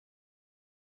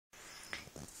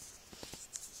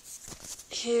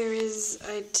Here is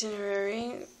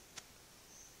Itinerary,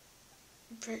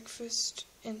 breakfast,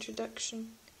 introduction,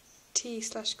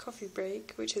 tea/coffee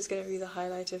break, which is going to be the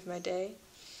highlight of my day,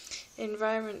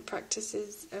 environment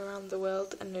practices around the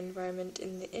world and environment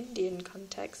in the Indian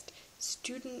context,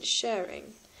 student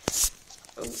sharing.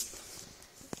 Oh,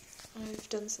 I've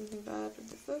done something bad with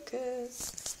the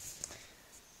focus.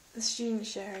 The student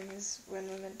sharing is when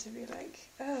we're meant to be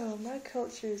like, oh, my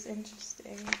culture is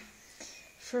interesting.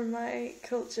 For my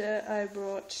culture, I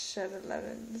brought sherbet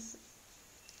lemons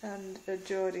and a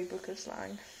Geordie book of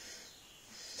slang.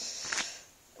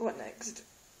 What next?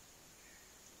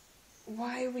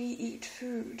 Why we eat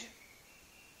food.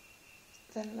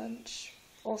 Then lunch,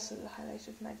 also the highlight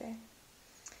of my day.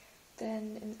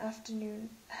 Then in the afternoon,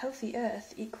 healthy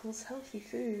earth equals healthy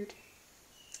food.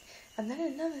 And then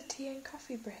another tea and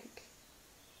coffee break.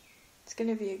 It's going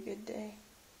to be a good day.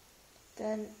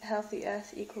 Then healthy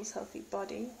earth equals healthy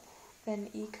body. Then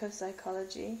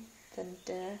eco-psychology. Then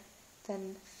dinner.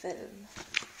 Then film.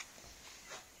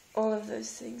 All of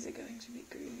those things are going to be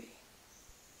groovy.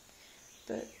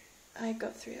 But I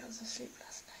got 3 hours of sleep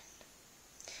last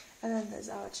night. And then there's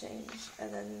hour change.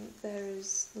 And then there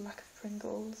is the lack of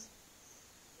Pringles.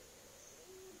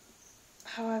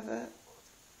 However,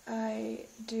 I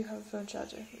do have a phone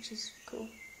charger, which is cool.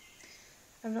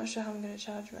 I'm not sure how I'm going to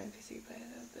charge my MP3 player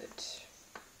though, but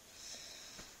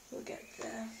we'll get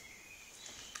there.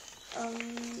 I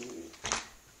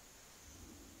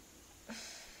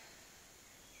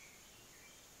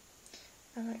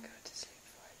might go to sleep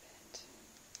for a bit.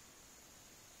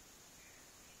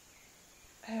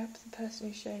 I hope the person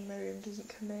who's sharing my room doesn't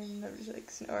come in and I'm just like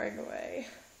snoring away.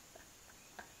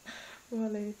 Or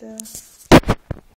later.